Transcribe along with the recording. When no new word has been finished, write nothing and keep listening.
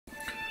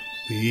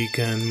We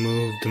can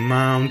move the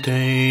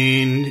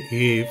mountain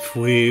if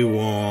we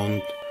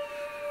want.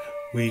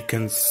 We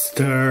can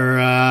stir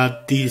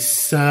at the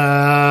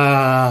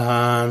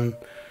sun.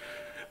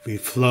 We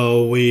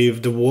flow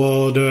with the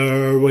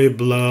water, we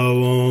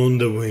blow on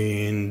the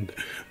wind.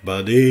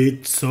 But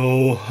it's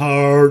so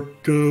hard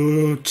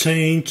to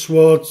change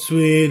what's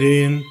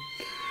within.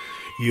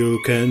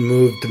 You can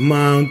move the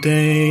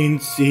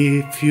mountains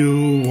if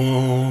you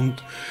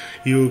want.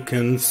 You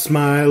can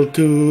smile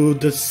to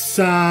the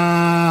sun.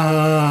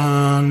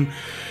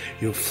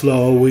 You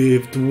flow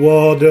with the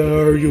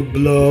water, you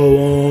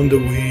blow on the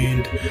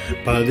wind.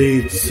 But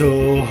it's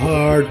so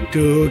hard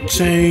to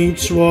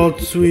change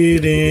what's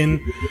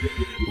within.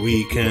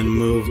 We can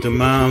move the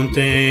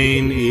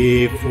mountain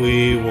if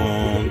we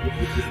want.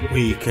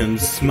 We can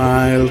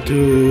smile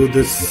to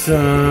the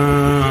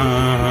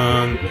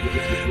sun.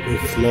 We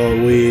flow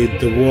with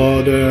the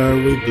water,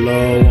 we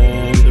blow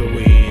on the wind.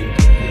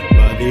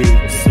 But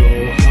it's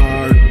so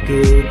hard to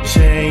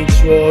change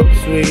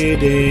what's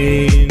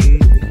within.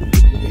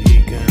 We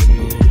can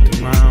move the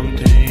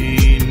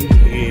mountain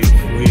if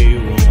we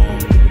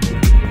want.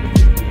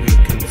 We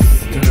can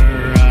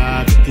stir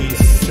at the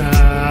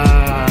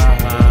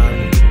sun.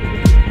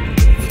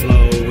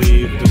 Flow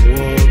with the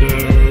water,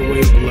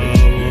 we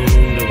blow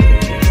on the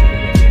wind.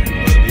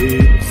 But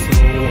it's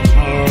so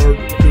hard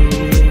to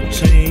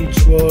change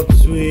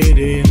what's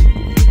within.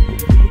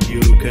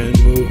 You can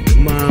move the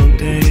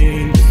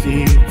mountains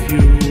if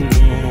you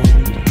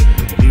want.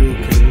 You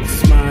can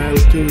smile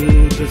to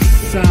the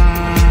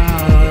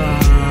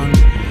sun.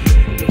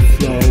 You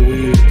flow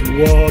with the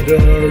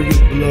water, you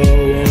blow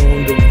on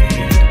the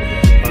wind.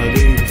 But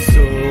it's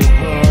so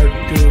hard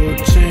to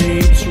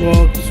change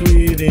what's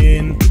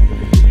within.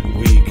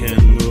 We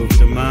can move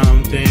the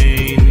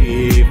mountain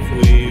if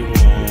we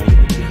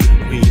want.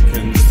 We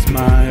can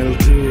smile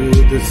to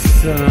the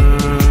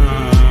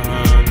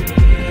sun.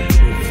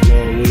 We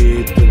flow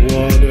with the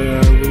water,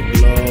 we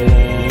blow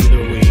on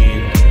the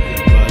wind.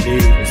 But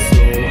it's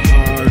so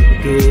hard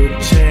to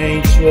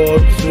change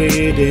what's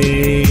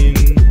within.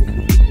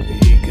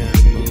 We can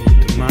move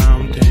the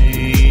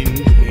mountain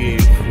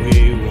if we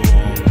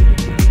want.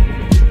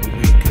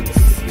 We can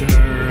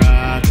stir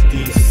at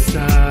the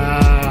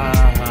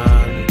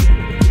sun.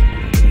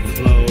 We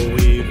flow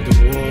with the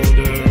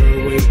water,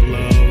 we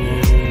blow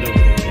on the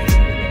wind.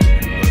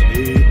 But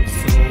it's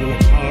so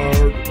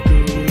hard to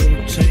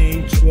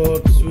change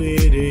what's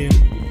within.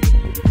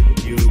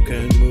 You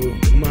can move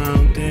the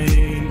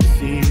mountains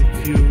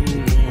if you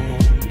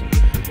want.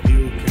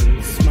 You can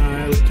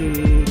smile to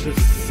the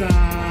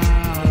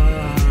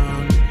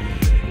sun.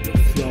 You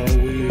flow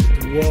with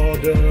the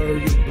water,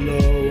 you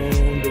blow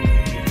on the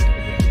wind.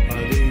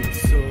 But it's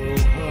so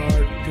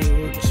hard to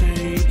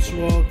change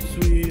what's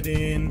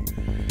within.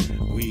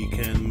 We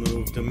can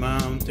move the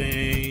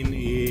mountain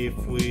if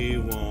we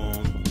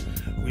want.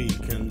 We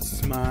can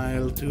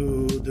smile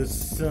to the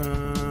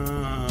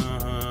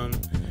sun.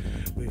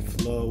 We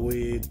flow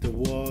with the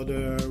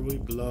water, we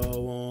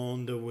blow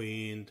on the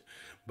wind.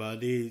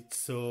 But it's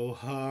so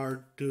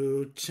hard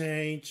to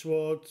change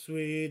what's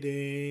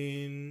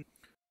within.